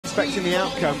expecting the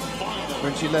outcome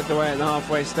when she led the way at the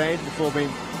halfway stage before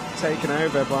being taken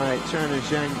over by China's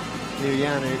Zhang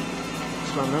Yuyan,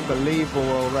 who's got an unbelievable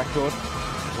world record.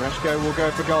 MERESHKO will go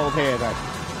for gold here though.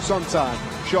 Sonntag,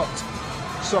 SCHOTT,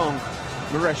 Song,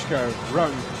 MERESHKO,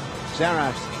 Rung,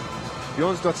 SZARAZ,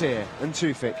 Bjornsdottir and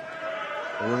Tufik.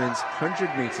 The women's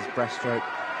 100 meters breaststroke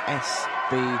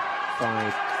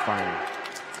SB5 final.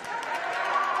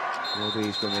 Will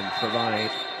these women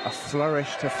provide a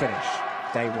flourish to finish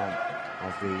day one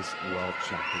of these World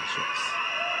Championships?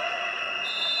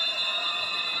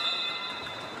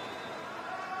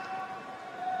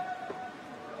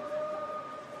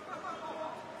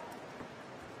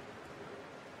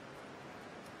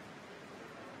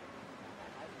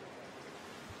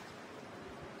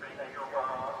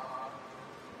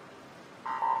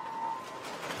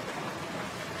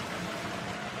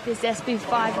 This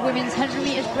SB5 women's 100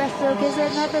 meters breaststroke is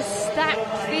another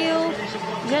stacked field.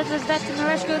 Yelyzaveta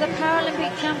MERESHKO, the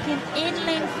Paralympic champion, in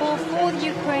lane 4 for the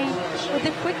Ukraine with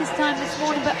the quickest time this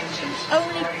morning, but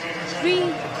only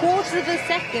 3/4 of a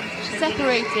second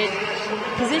separated.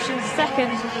 Position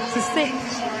second to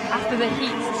 6th after the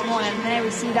heats this morning. And there we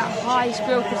see that high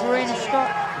stroke of Verena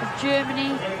of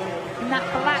Germany in that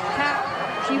black cap.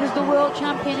 She was the world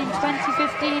champion in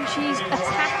 2015. She's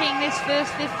attacking this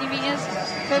first 50 meters.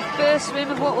 Her first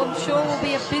swim of what I'm sure will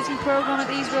be a busy program at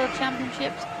these World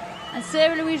Championships. And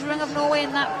Sarah-Louise Rung of Norway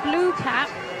in that blue cap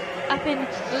up in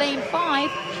lane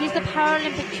 5. She's the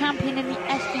Paralympic champion in the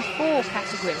SB4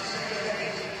 category.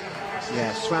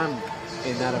 Yeah, swam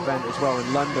in that event as well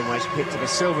in London, where she picked up a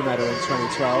silver medal in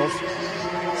 2012.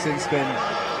 Since been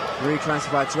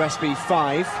reclassified to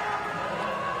SB5.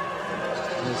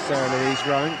 Sarah-Louise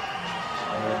Rung,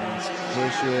 and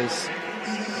here she is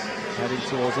heading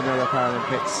towards another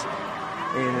Paralympics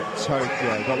in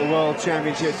Tokyo. Got the World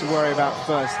Championships to worry about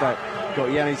first though. Got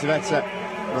Yelyzaveta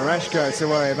MERESHKO to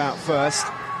worry about first.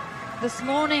 This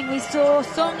morning we saw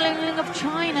Song Lingling of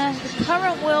China, the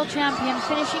current world champion,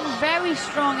 finishing very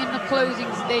strong in the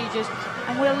closing stages.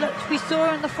 And we saw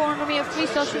her in the 400 meter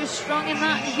freestyle. She was strong in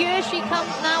that. And here she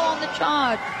comes now on the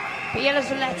charge. But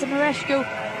Yelyzaveta MERESHKO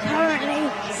currently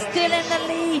still in the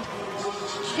lead,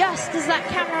 just as that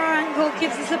camera angle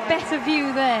gives us a better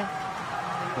view there.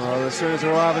 Well, the swimmers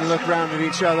are all having a look around at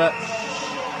each other,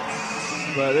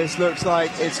 but this looks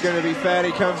like it's going to be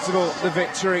fairly comfortable, the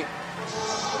victory.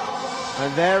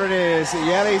 And there it is,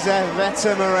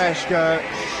 Yelyzaveta MERESHKO,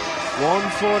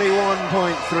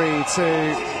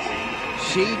 141.32.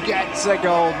 She gets a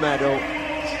gold medal.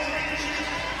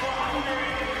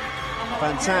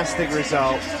 Fantastic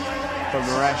result from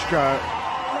MERESHKO.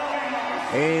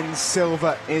 In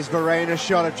silver is Verena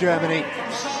of Germany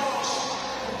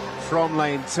from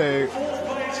lane 2.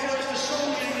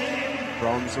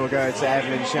 Bronze will go to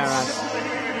Evelin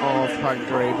of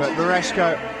Hungary. But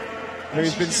MERESHKO,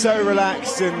 who's been so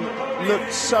relaxed and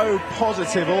looked so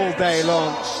positive all day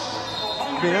long,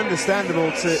 it's been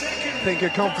understandable to think her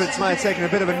confidence might have taken a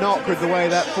bit of a knock with the way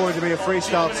that 400 meter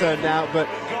freestyle turned out, but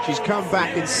she's come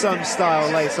back in some style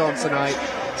late on tonight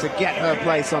to get her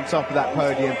place on top of that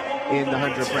podium in the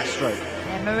 100 breaststroke.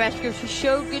 Yeah, MERESHKO, she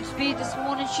showed good speed this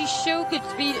morning. She showed good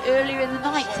speed earlier in the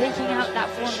night, taking out that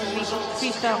 400 meter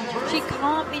freestyle. She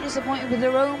can't be disappointed with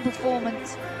her own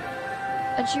performance.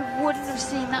 And she wouldn't have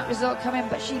seen that result coming,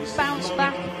 but she bounced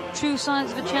back, true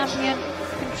signs of a champion,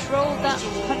 controlled that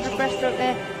 100 breaststroke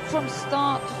there from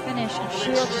start to finish, and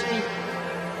she'll just be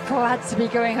glad to be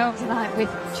going home tonight with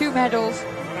 2 medals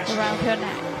around her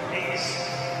neck.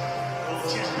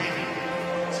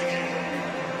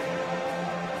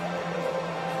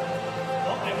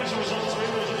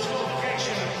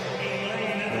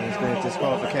 There's no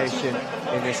disqualification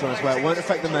in this one as well. It won't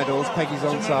affect the medals. Peggy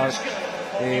Sonntag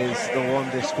is the one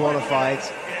disqualified.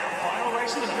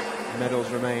 Medals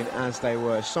remain as they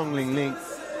were. Song Lingling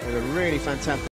with a really fantastic